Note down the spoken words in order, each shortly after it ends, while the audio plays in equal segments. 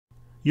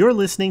You're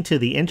listening to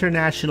the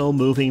International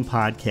Moving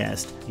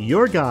Podcast,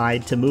 your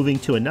guide to moving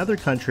to another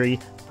country,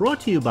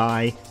 brought to you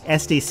by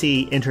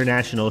SDC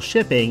International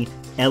Shipping,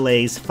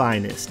 LA's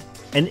finest.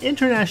 An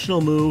international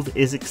move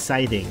is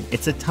exciting.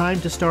 It's a time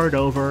to start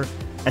over,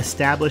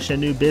 establish a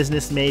new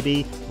business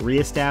maybe,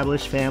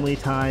 reestablish family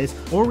ties,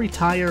 or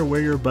retire where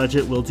your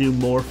budget will do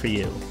more for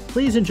you.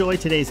 Please enjoy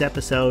today's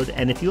episode,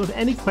 and if you have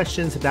any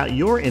questions about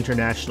your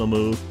international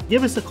move,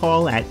 give us a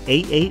call at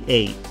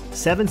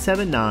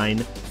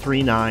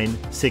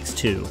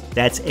 888-779-3962.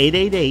 That's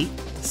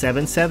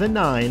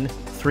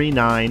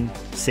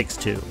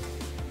 888-779-3962.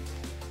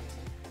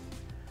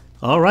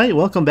 All right,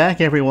 welcome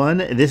back, everyone.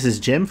 This is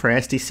Jim for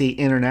SDC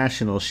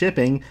International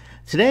Shipping.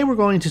 Today we're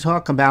going to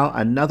talk about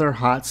another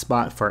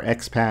hotspot for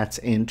expats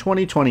in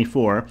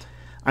 2024.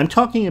 I'm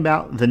talking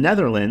about the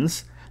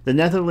Netherlands. The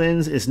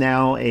Netherlands is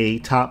now a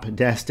top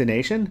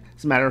destination.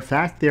 As a matter of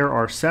fact, there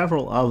are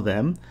several of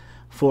them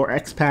for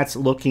expats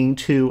looking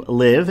to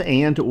live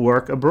and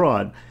work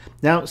abroad.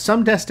 Now,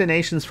 some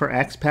destinations for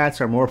expats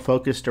are more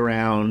focused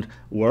around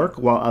work,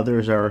 while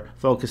others are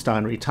focused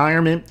on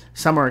retirement.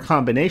 Some are a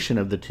combination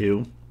of the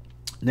two.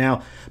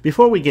 Now,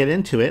 before we get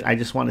into it, I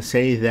just want to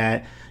say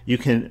that you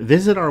can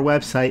visit our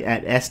website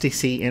at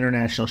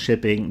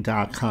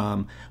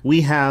sdcinternationalshipping.com.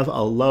 We have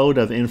a load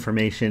of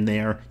information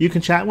there. You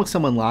can chat with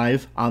someone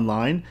live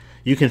online.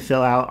 You can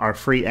fill out our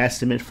free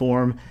estimate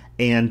form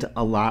and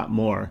a lot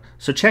more.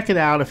 So check it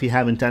out if you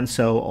haven't done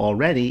so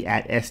already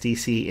at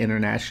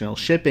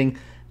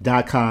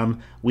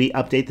sdcinternationalshipping.com. We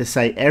update the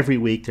site every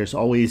week. There's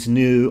always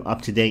new,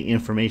 up-to-date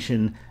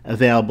information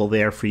available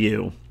there for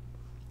you.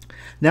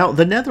 Now,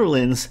 the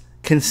Netherlands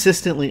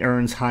consistently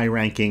earns high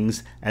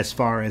rankings as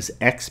far as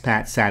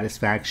expat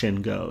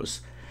satisfaction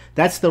goes.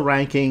 That's the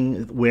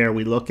ranking where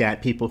we look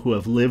at people who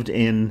have lived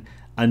in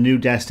a new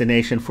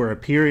destination for a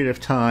period of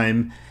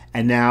time,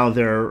 and now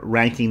they're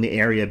ranking the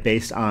area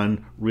based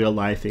on real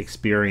life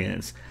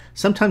experience.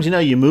 Sometimes,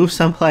 you move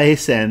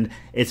someplace and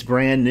it's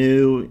brand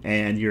new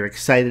and you're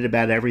excited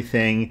about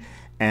everything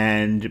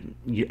and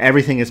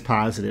everything is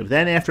positive.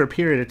 Then after a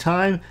period of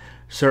time,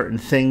 certain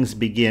things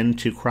begin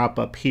to crop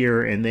up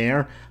here and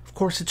there. Of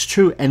course, it's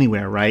true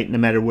anywhere, right? No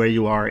matter where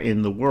you are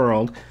in the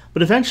world.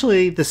 But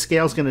eventually, the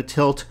scale's going to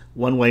tilt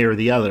one way or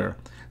the other.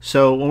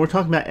 So when we're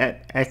talking about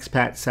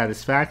expat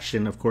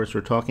satisfaction, of course,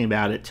 we're talking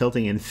about it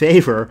tilting in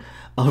favor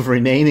of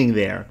remaining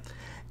there.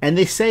 And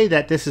they say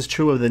that this is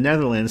true of the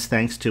Netherlands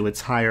thanks to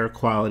its higher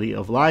quality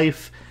of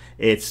life,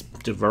 its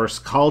diverse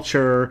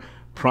culture,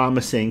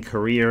 promising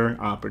career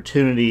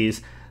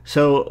opportunities.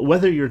 So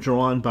whether you're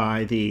drawn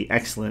by the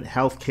excellent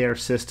healthcare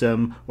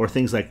system or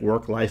things like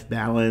work-life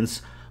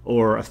balance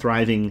or a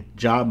thriving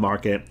job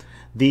market,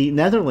 the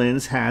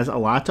Netherlands has a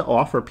lot to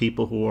offer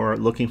people who are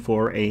looking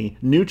for a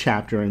new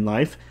chapter in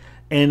life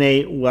and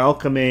a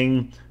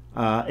welcoming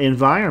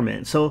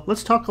environment. So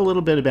let's talk a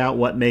little bit about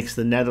what makes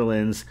the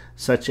Netherlands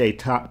such a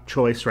top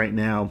choice right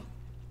now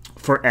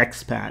for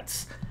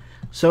expats.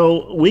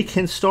 So we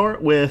can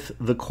start with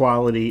the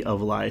quality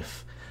of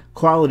life.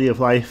 Quality of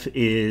life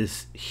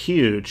is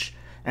huge.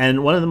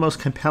 And one of the most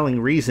compelling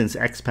reasons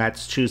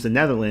expats choose the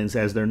Netherlands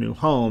as their new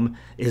home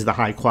is the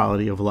high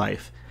quality of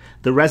life.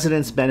 The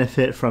residents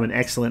benefit from an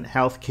excellent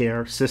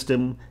healthcare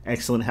system,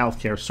 excellent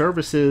healthcare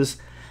services,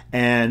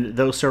 and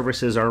those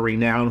services are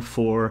renowned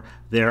for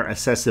their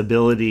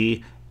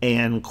accessibility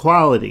and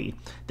quality.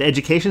 The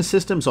education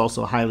system is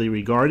also highly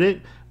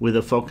regarded, with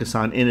a focus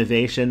on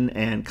innovation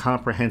and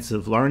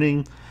comprehensive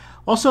learning.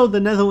 Also, the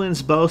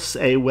Netherlands boasts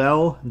a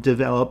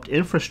well-developed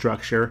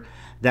infrastructure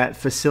that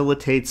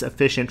facilitates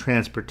efficient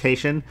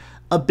transportation,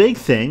 a big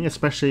thing,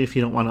 especially if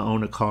you don't want to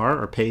own a car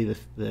or pay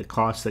the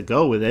costs that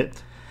go with it,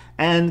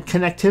 and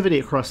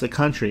connectivity across the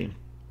country.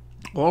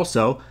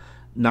 Also,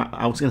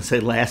 I was going to say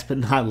last but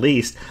not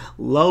least,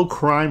 low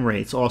crime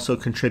rates also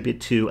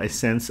contribute to a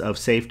sense of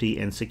safety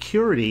and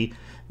security,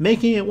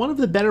 making it one of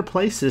the better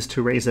places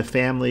to raise a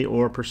family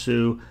or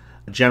pursue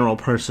general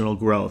personal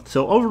growth.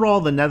 So overall,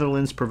 the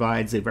Netherlands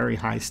provides a very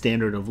high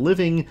standard of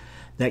living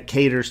that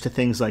caters to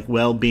things like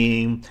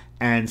well-being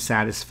and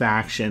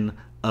satisfaction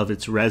of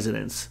its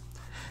residents.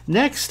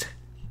 Next,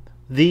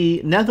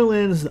 the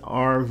Netherlands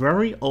are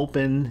very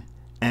open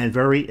and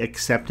very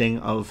accepting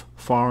of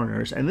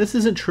foreigners. And this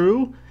isn't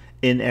true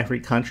in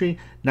every country.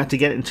 Not to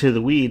get into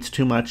the weeds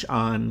too much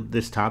on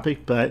this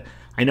topic, but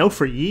I know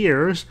for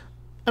years,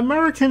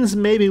 Americans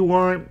maybe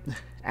weren't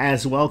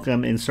as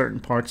welcome in certain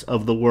parts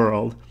of the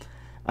world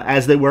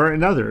as they were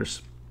in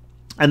others.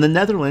 And the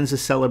Netherlands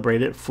is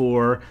celebrated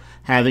for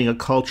having a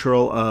culture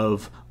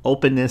of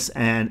openness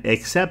and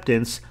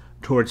acceptance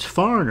towards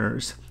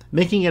foreigners,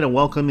 making it a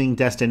welcoming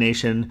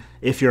destination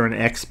if you're an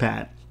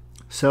expat.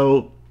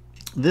 So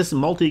this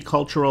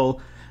multicultural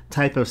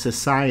type of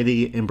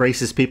society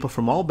embraces people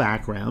from all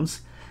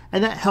backgrounds,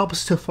 and that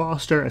helps to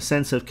foster a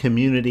sense of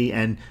community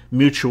and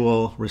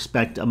mutual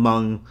respect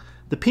among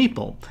the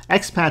people.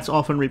 Expats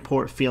often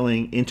report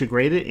feeling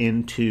integrated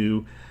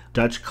into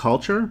Dutch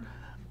culture,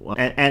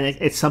 and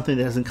it's something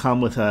that doesn't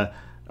come with a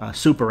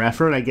super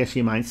effort, I guess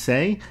you might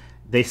say.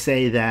 They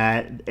say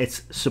that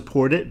it's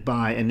supported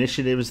by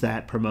initiatives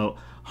that promote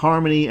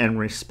harmony and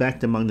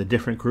respect among the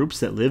different groups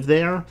that live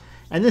there.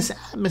 And this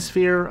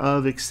atmosphere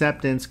of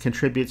acceptance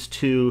contributes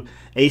to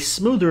a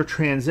smoother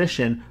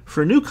transition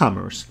for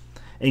newcomers,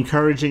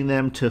 encouraging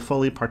them to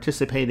fully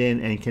participate in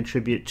and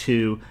contribute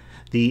to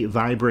the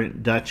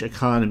vibrant Dutch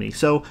economy.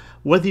 So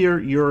whether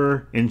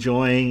you're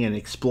enjoying and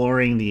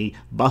exploring the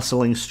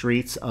bustling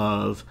streets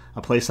of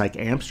a place like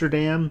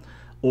Amsterdam,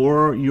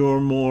 or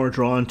you're more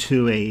drawn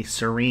to a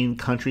serene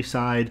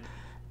countryside,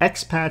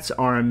 expats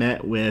are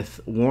met with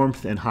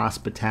warmth and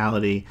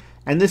hospitality,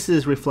 and this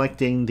is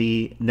reflecting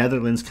the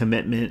Netherlands'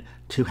 commitment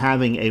to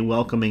having a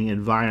welcoming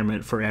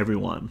environment for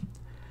everyone.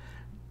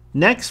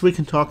 Next, we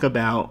can talk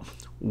about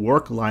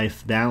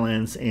work-life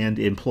balance and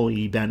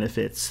employee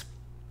benefits.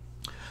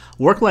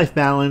 Work-life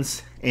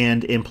balance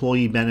and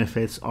employee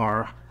benefits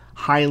are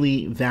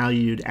highly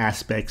valued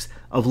aspects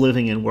of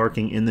living and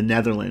working in the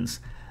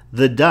Netherlands.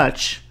 The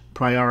Dutch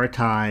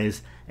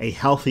prioritize a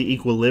healthy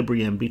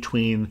equilibrium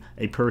between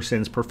a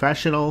person's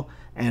professional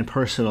and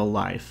personal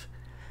life.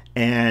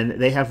 And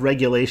they have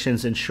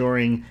regulations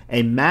ensuring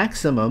a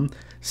maximum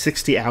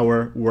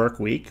 60-hour work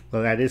week,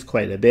 well, that is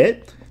quite a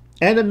bit,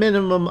 and a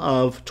minimum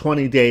of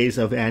 20 days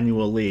of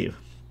annual leave.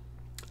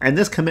 And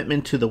this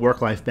commitment to the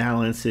work-life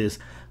balance is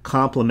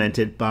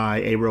complemented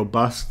by a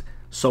robust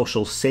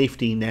social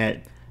safety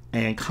net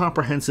and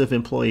comprehensive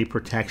employee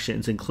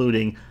protections,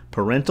 including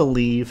parental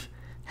leave,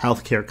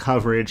 healthcare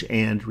coverage,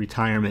 and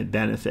retirement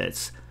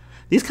benefits.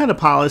 These kind of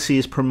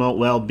policies promote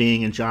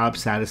well-being and job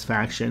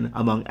satisfaction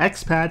among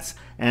expats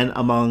and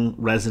among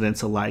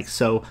residents alike.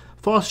 So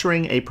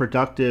fostering a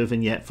productive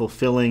and yet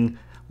fulfilling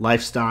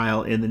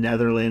lifestyle in the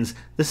Netherlands,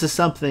 this is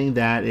something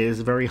that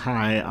is very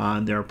high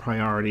on their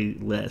priority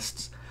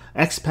lists.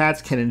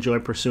 Expats can enjoy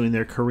pursuing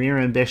their career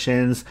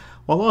ambitions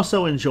while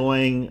also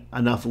enjoying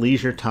enough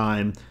leisure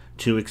time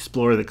to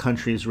explore the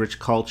country's rich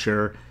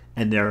culture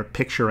and their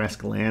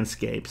picturesque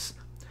landscapes.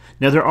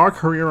 Now, there are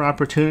career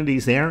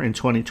opportunities there in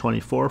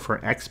 2024 for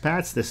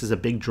expats. This is a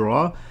big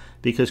draw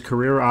because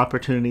career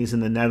opportunities in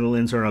the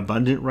Netherlands are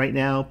abundant right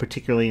now,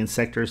 particularly in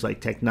sectors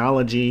like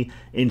technology,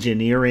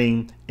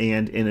 engineering,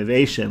 and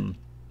innovation.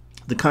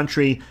 The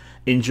country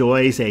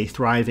enjoys a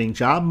thriving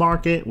job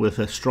market with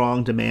a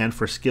strong demand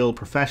for skilled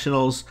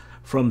professionals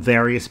from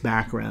various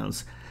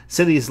backgrounds.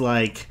 Cities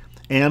like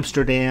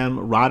Amsterdam,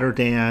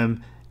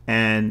 Rotterdam,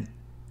 and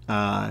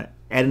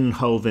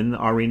Eindhoven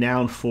are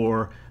renowned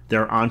for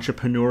their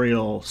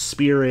entrepreneurial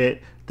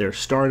spirit, their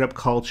startup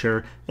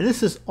culture, and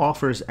this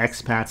offers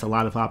expats a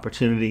lot of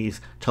opportunities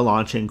to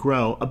launch and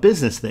grow a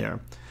business there.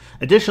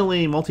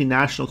 Additionally,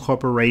 multinational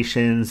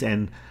corporations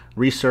and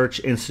research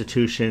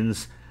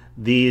institutions,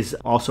 these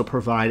also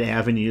provide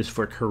avenues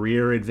for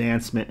career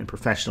advancement and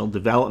professional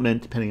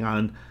development, depending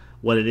on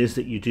what it is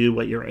that you do,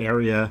 what your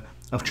area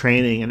of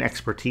training and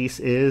expertise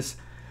is.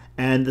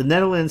 And the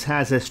Netherlands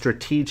has a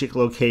strategic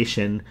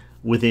location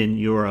within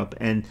Europe,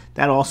 and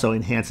that also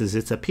enhances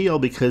its appeal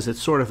because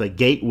it's sort of a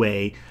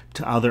gateway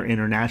to other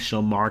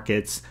international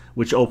markets,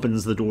 which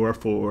opens the door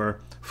for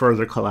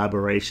further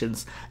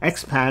collaborations.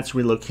 Expats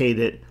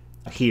relocated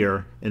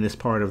here in this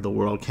part of the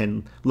world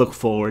can look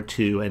forward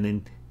to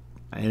and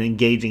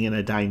engaging in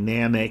a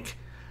dynamic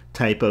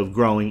type of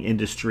growing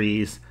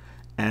industries,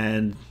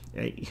 and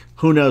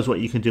who knows what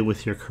you can do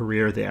with your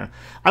career there.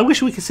 I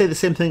wish we could say the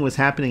same thing was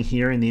happening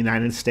here in the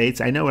United States.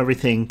 I know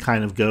everything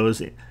kind of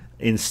goes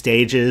in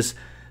stages.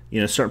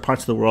 You know, certain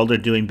parts of the world are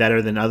doing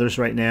better than others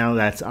right now.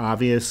 That's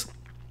obvious.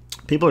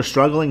 People are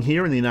struggling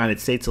here in the United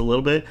States a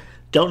little bit.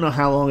 Don't know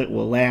how long it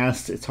will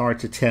last. It's hard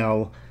to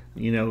tell.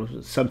 You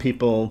know, some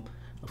people,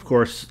 of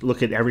course,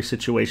 look at every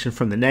situation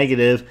from the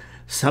negative.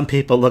 Some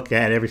people look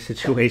at every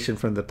situation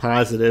from the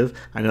positive.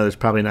 I know there's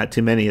probably not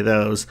too many of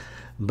those.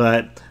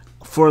 But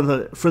for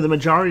the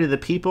majority of the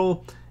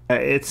people,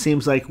 it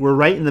seems like we're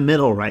right in the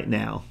middle right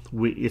now.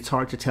 It's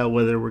hard to tell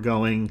whether we're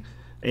going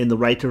in the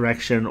right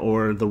direction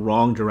or the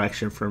wrong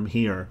direction from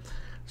here.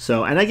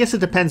 So, and I guess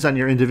it depends on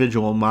your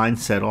individual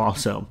mindset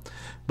also.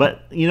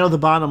 But, you know, the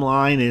bottom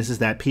line is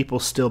that people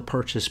still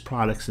purchase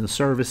products and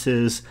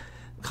services.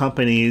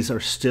 Companies are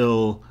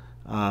still,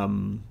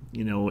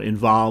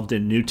 involved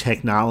in new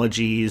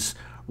technologies,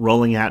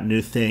 rolling out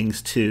new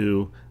things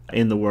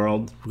in the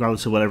world,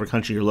 regardless of whatever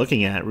country you're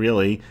looking at,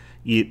 really.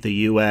 The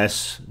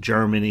US,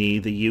 Germany,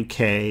 the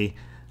UK,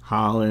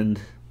 Holland,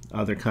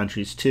 other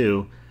countries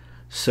too.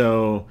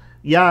 So,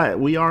 yeah,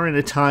 we are in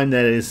a time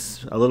that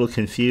is a little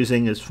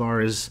confusing as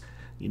far as,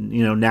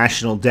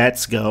 national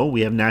debts go.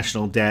 We have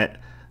national debt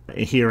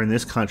here in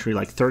this country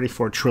like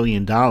 $34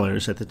 trillion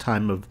at the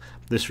time of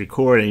this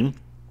recording.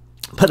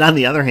 But on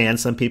the other hand,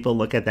 some people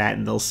look at that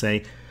and they'll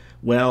say,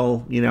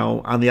 well,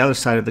 on the other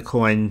side of the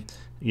coin,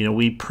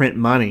 we print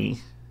money,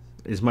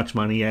 as much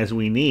money as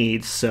we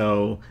need.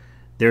 So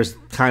there's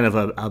kind of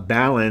a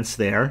balance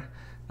there.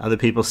 Other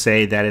people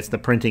say that it's the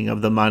printing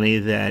of the money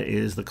that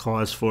is the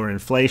cause for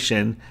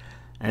inflation.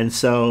 And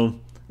so,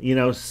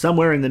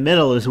 somewhere in the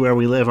middle is where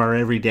we live our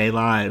everyday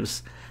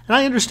lives. And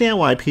I understand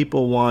why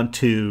people want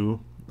to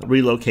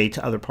relocate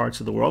to other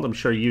parts of the world. I'm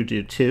sure you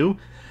do too.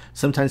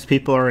 sometimes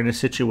people are in a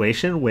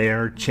situation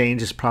where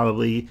change is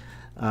probably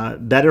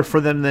better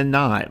for them than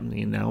not.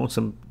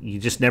 You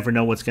just never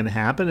know what's going to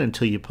happen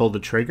until you pull the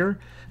trigger,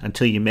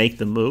 until you make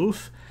the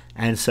move.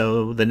 And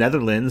so the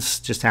Netherlands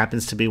just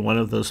happens to be one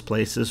of those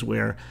places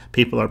where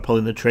people are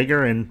pulling the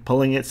trigger and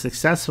pulling it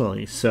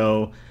successfully.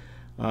 So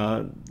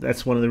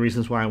that's one of the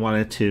reasons why I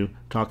wanted to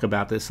talk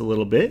about this a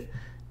little bit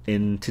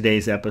in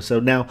today's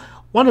episode. Now,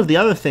 one of the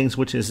other things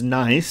which is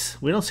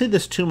nice, we don't see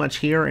this too much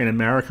here in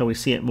America, we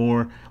see it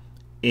more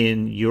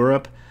in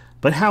Europe,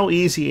 but how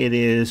easy it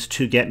is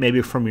to get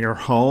maybe from your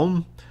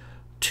home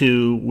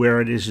to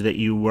where it is that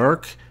you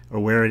work, or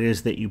where it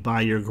is that you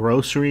buy your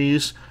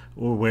groceries,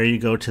 or where you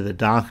go to the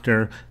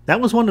doctor. That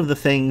was one of the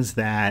things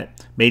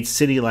that made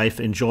city life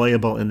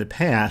enjoyable in the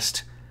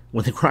past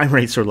when the crime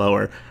rates are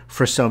lower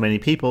for so many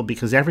people,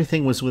 because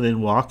everything was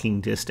within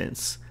walking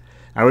distance.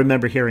 I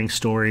remember hearing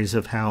stories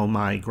of how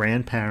my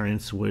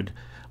grandparents would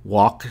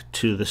walk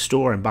to the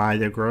store and buy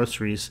their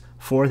groceries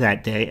for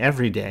that day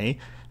every day.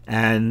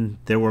 And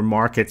there were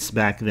markets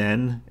back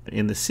then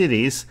in the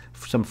cities,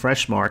 some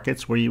fresh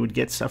markets, where you would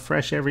get stuff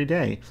fresh every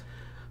day.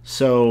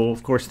 So,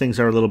 of course, things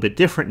are a little bit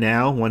different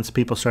now once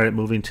people started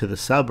moving to the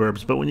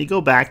suburbs. But when you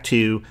go back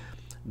to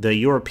the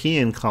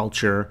European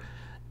culture,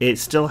 it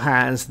still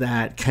has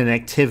that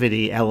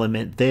connectivity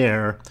element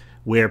there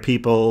where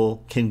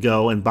people can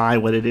go and buy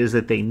what it is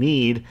that they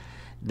need.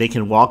 They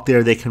can walk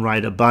there, they can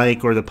ride a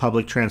bike, or the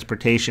public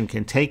transportation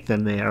can take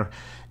them there.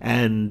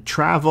 And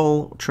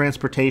travel,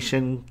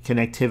 transportation,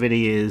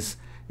 connectivity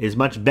is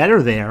much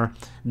better there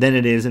than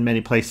it is in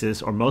many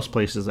places, or most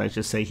places, I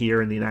should say,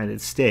 here in the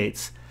United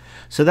States.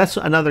 So that's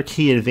another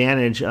key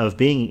advantage of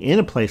being in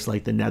a place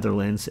like the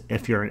Netherlands.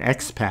 If you're an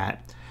expat,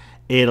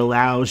 it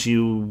allows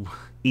you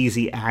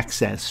easy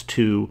access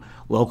to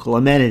local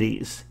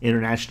amenities,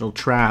 international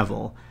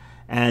travel.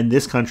 And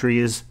this country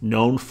is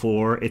known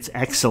for its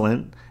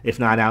excellent, if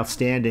not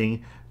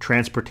outstanding,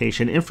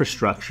 transportation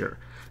infrastructure.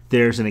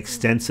 There's an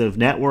extensive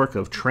network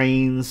of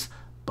trains,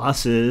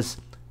 buses,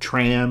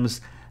 trams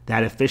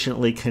that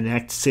efficiently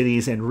connect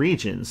cities and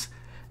regions.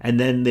 And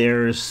then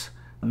there's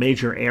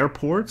major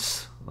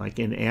airports, like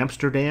in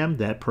Amsterdam,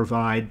 that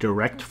provide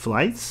direct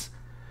flights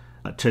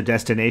to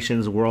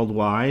destinations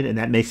worldwide, and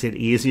that makes it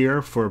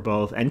easier for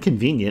both, and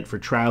convenient for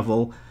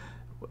travel,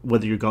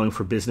 whether you're going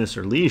for business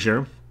or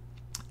leisure.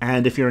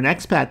 And if you're an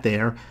expat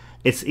there,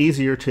 it's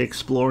easier to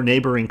explore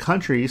neighboring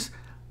countries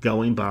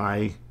going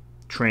by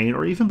train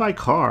or even by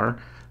car,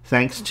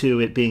 thanks to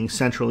it being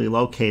centrally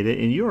located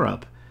in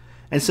Europe.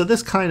 And so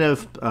this kind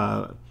of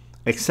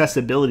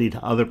accessibility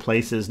to other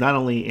places not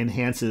only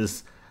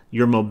enhances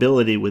your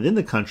mobility within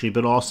the country,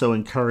 but also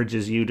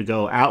encourages you to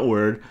go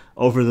outward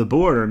over the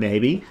border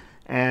maybe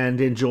and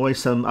enjoy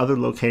some other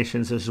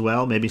locations as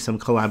well, maybe some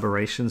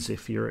collaborations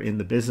if you're in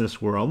the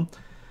business world.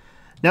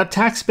 Now,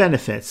 tax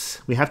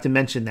benefits. We have to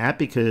mention that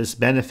because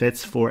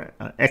benefits for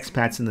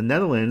expats in the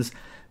Netherlands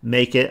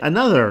make it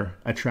another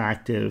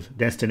attractive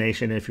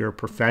destination if you're a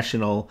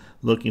professional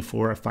looking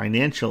for a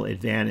financial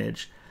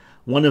advantage.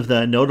 One of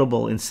the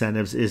notable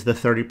incentives is the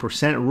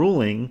 30%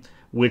 ruling,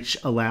 which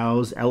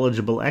allows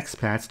eligible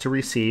expats to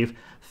receive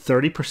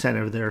 30%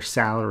 of their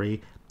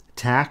salary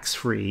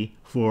tax-free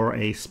for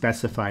a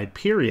specified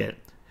period.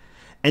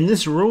 And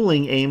this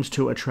ruling aims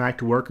to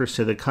attract workers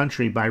to the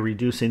country by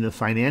reducing the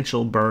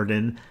financial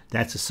burden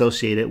that's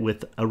associated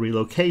with a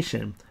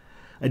relocation.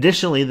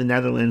 Additionally, the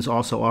Netherlands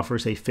also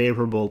offers a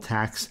favorable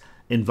tax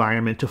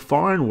environment to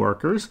foreign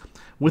workers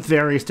with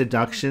various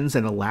deductions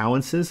and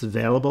allowances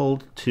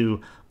available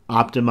to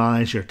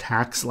optimize your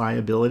tax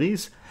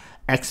liabilities.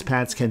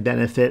 Expats can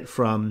benefit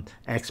from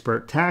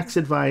expert tax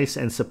advice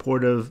and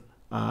supportive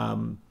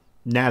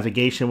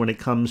navigation when it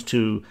comes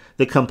to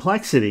the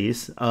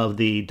complexities of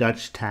the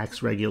Dutch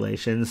tax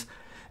regulations.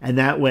 And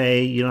that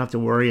way you don't have to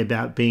worry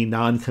about being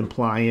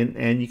non-compliant,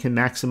 and you can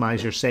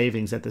maximize your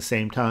savings at the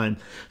same time.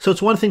 So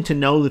it's one thing to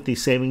know that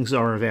these savings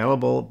are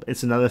available.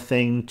 It's another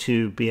thing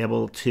to be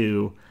able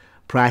to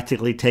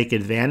practically take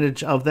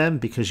advantage of them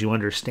because you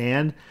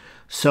understand.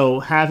 So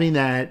having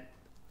that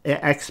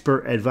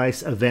expert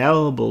advice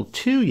available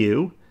to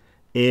you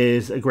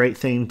is a great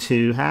thing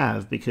to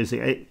have, because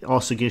it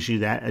also gives you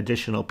that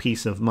additional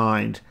peace of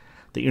mind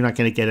that you're not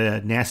going to get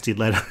a nasty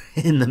letter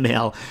in the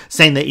mail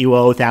saying that you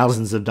owe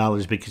thousands of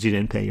dollars because you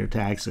didn't pay your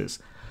taxes.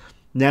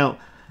 Now,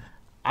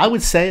 I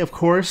would say, of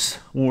course,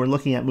 when we're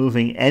looking at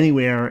moving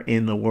anywhere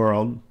in the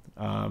world,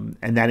 and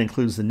that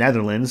includes the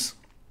Netherlands,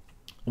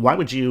 why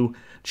would you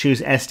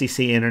choose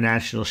SDC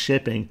International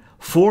Shipping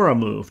for a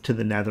move to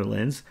the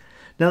Netherlands?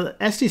 Now, the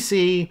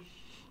SDC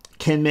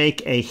can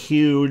make a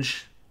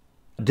huge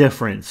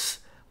difference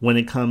when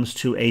it comes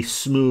to a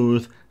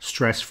smooth,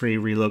 stress-free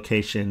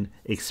relocation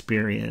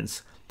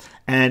experience.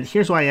 And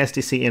here's why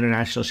SDC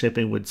International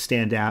Shipping would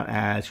stand out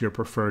as your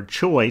preferred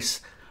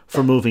choice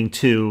for moving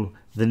to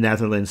the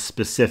Netherlands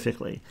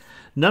specifically.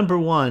 Number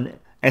one,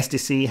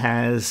 SDC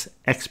has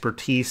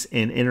expertise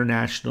in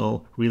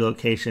international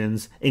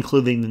relocations,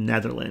 including the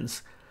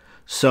Netherlands.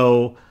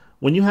 So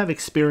when you have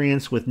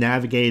experience with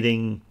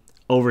navigating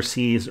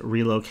overseas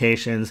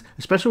relocations,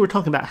 especially we're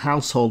talking about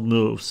household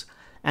moves.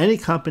 Any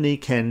company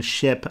can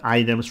ship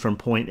items from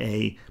point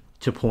A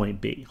to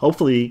point B.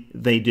 Hopefully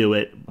they do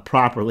it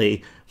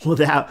properly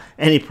without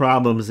any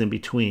problems in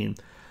between.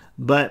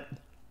 But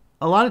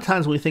a lot of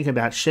times when we think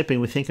about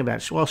shipping, we think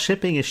about, well,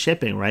 shipping is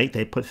shipping, right?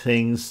 They put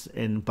things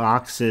in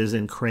boxes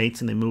and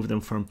crates and they move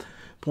them from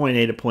point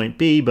A to point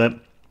B. But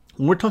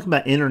when we're talking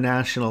about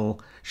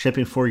international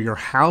shipping for your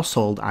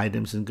household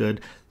items and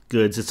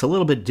goods, it's a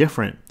little bit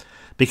different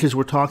because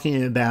we're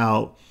talking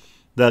about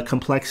the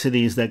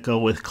complexities that go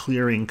with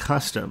clearing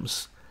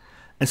customs.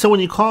 And so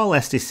when you call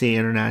SDC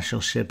International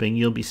Shipping,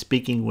 you'll be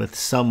speaking with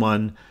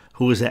someone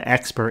who is an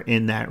expert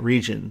in that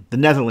region, the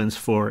Netherlands,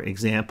 for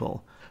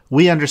example.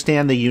 We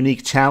understand the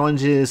unique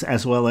challenges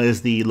as well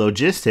as the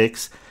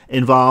logistics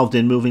involved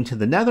in moving to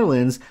the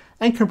Netherlands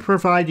and can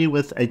provide you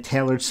with a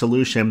tailored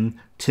solution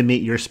to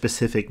meet your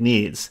specific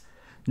needs.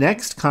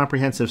 Next,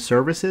 comprehensive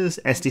services.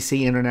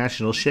 SDC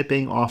International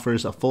Shipping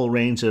offers a full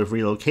range of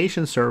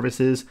relocation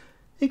services,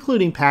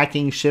 including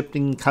packing,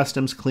 shipping,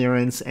 customs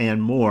clearance,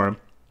 and more.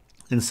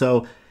 And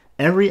so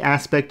every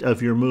aspect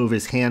of your move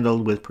is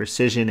handled with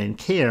precision and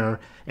care,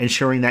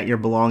 ensuring that your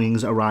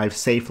belongings arrive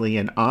safely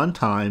and on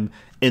time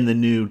in the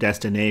new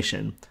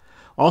destination.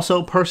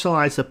 Also,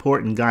 personalized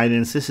support and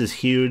guidance. This is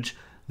huge.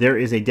 There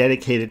is a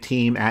dedicated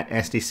team at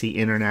SDC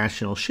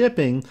International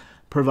Shipping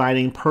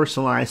providing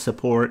personalized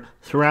support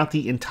throughout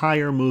the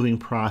entire moving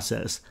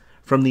process.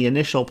 From the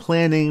initial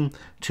planning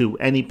to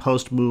any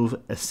post-move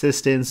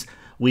assistance,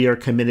 we are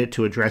committed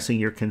to addressing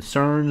your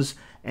concerns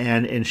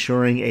and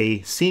ensuring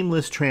a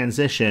seamless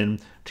transition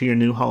to your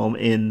new home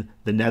in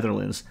the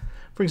Netherlands.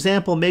 For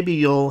example, maybe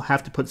you'll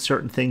have to put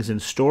certain things in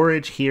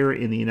storage here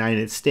in the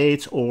United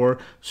States or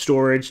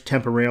storage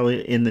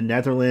temporarily in the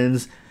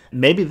Netherlands.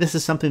 Maybe this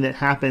is something that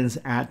happens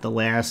at the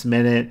last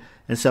minute.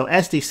 And so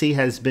SDC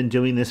has been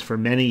doing this for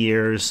many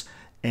years,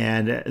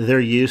 and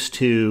they're used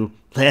to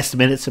last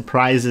minute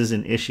surprises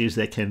and issues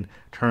that can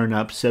turn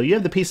up. So you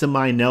have the peace of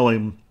mind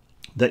knowing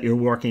that you're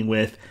working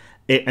with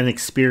an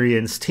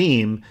experienced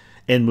team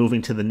in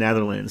moving to the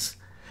Netherlands.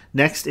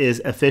 Next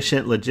is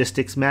efficient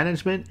logistics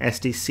management.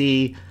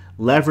 SDC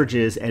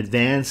leverages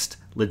advanced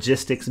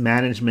logistics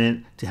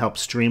management to help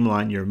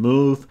streamline your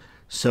move.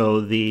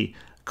 So the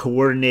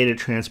coordinated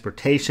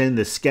transportation,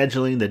 the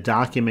scheduling, the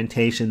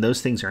documentation,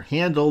 those things are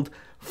handled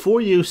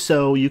for you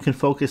so you can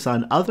focus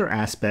on other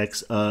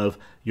aspects of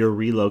your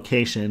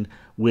relocation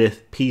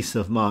with peace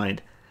of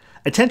mind.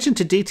 Attention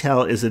to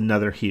detail is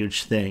another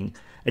huge thing.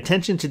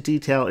 Attention to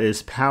detail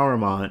is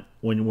paramount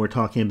when we're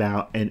talking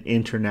about an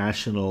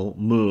international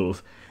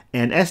move.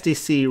 And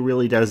SDC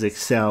really does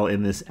excel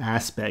in this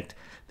aspect.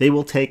 They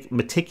will take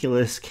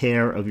meticulous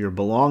care of your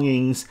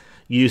belongings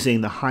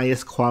using the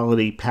highest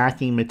quality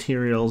packing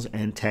materials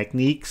and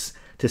techniques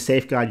to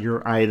safeguard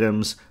your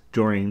items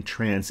during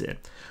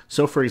transit.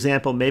 So for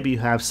example, maybe you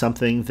have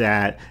something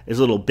that is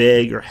a little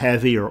big or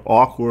heavy or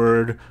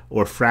awkward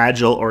or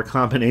fragile or a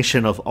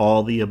combination of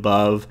all the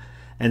above.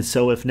 And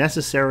so if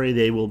necessary,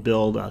 they will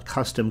build a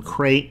custom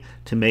crate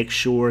to make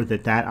sure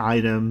that that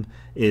item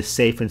is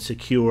safe and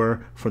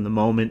secure from the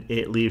moment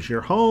it leaves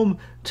your home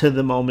to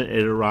the moment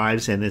it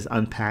arrives and is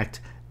unpacked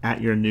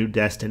at your new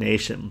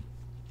destination.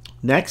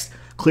 Next,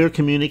 clear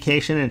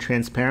communication and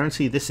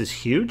transparency. This is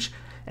huge.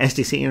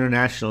 SDC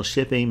International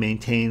Shipping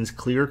maintains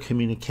clear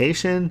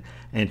communication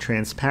and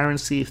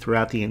transparency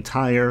throughout the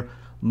entire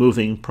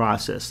moving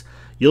process.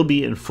 You'll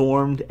be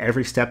informed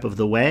every step of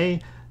the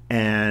way,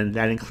 and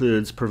that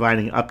includes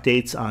providing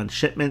updates on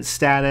shipment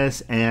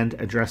status and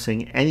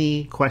addressing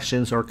any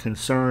questions or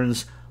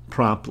concerns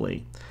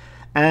promptly.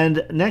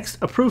 And next,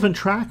 a proven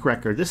track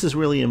record. This is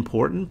really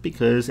important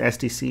because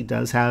SDC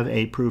does have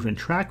a proven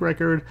track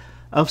record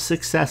of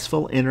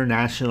successful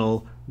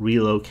international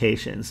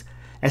relocations.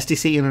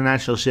 SDC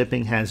International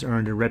Shipping has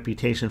earned a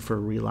reputation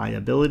for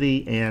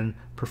reliability and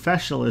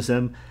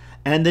professionalism,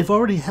 and they've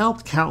already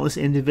helped countless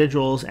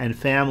individuals and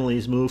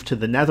families move to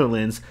the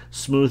Netherlands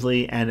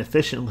smoothly and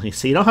efficiently.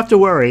 So you don't have to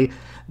worry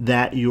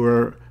that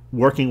you're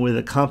working with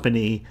a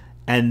company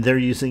and they're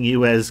using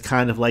you as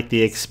kind of like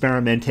the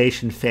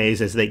experimentation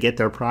phase as they get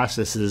their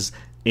processes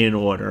in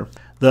order.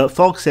 The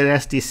folks at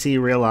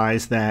SDC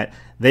realize that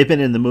they've been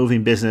in the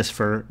moving business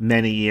for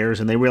many years,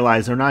 and they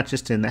realize they're not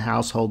just in the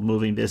household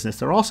moving business,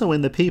 they're also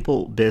in the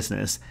people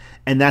business,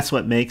 and that's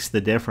what makes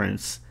the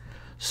difference.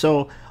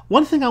 So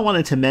one thing I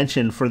wanted to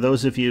mention for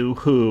those of you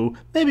who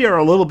maybe are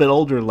a little bit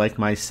older like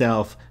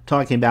myself,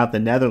 talking about the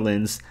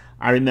Netherlands,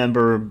 I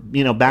remember,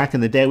 back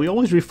in the day, we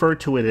always referred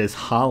to it as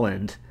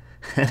Holland.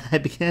 And I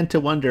began to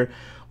wonder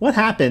what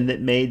happened that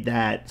made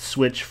that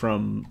switch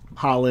from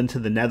Holland to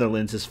the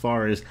Netherlands as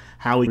far as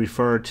how we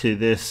refer to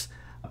this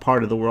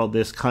part of the world,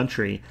 this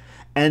country.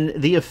 And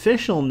the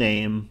official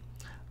name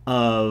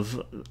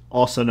of,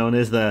 also known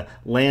as the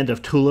Land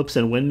of Tulips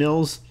and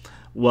Windmills,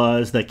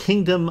 was the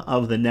Kingdom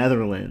of the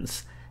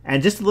Netherlands.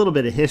 And just a little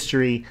bit of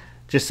history,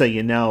 just so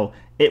you know,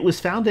 it was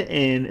founded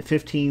in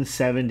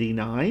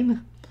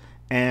 1579,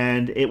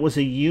 and it was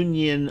a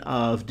union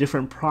of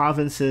different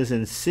provinces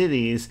and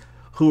cities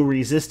who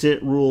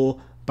resisted rule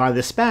by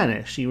the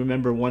Spanish. You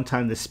remember one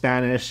time the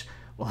Spanish,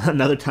 well,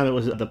 another time it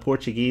was the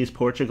Portuguese,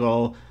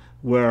 Portugal,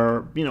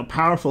 were,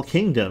 powerful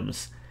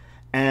kingdoms.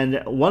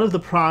 And one of the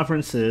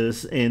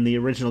provinces in the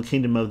original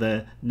kingdom of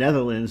the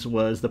Netherlands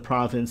was the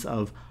province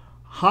of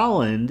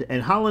Holland,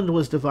 and Holland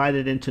was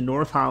divided into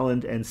North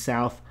Holland and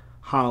South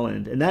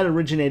Holland, and that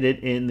originated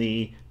in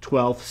the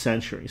 12th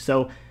century.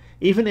 So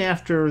even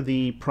after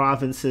the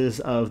provinces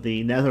of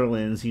the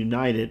Netherlands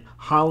united,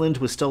 Holland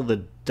was still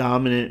the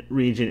dominant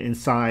region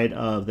inside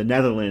of the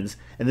Netherlands,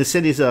 and the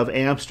cities of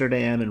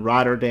Amsterdam and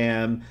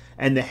Rotterdam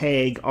and The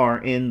Hague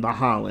are in the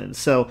Holland.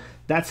 So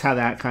that's how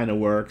that kind of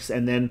works.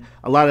 And then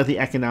a lot of the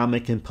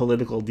economic and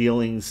political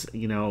dealings,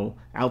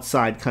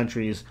 outside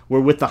countries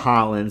were with the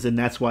Hollands, and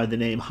that's why the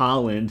name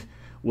Holland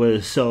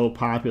was so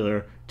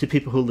popular to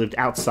people who lived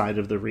outside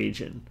of the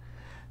region.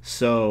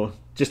 So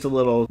just a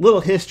little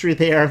history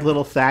there,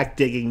 little fact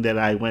digging that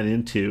I went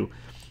into.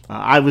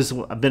 I've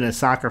been a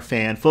soccer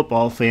fan,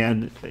 football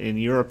fan in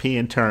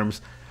European terms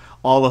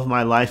all of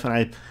my life, and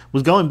I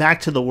was going back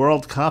to the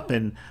World Cup,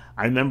 and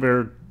I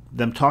remember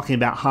them talking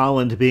about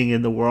Holland being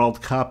in the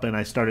World Cup, and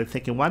I started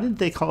thinking, why didn't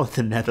they call it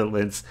the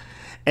Netherlands?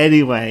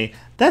 Anyway,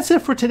 that's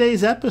it for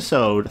today's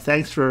episode.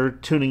 Thanks for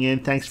tuning in.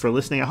 Thanks for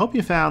listening. I hope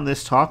you found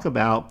this talk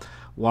about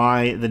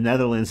why the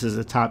Netherlands is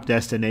a top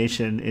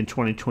destination in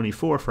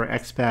 2024 for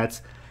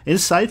expats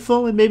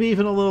insightful and maybe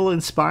even a little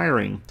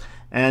inspiring.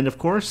 And of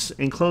course,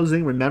 in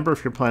closing, remember,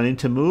 if you're planning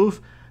to move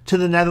to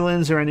the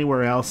Netherlands or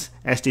anywhere else,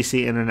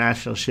 SDC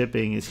International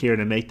Shipping is here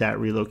to make that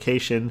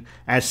relocation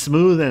as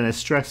smooth and as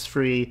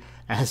stress-free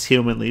as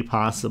humanly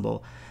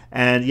possible.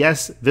 And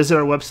yes, visit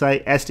our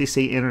website,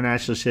 SDC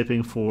International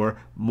Shipping,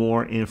 for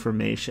more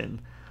information.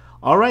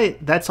 All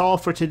right, that's all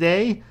for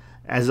today.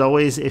 As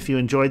always, if you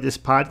enjoyed this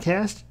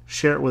podcast,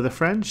 share it with a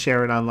friend,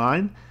 share it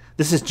online.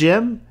 This is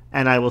Jim,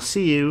 and I will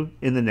see you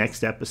in the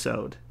next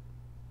episode.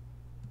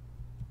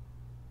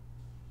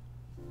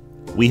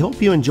 We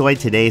hope you enjoyed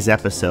today's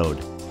episode.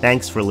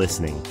 Thanks for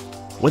listening.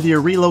 Whether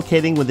you're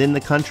relocating within the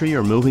country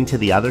or moving to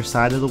the other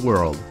side of the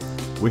world,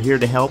 we're here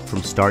to help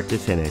from start to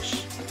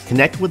finish.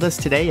 Connect with us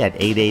today at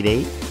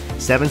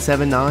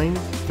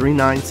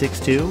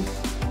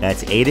 888-779-3962.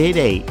 That's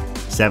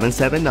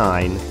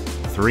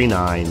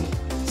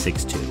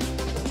 888-779-3962.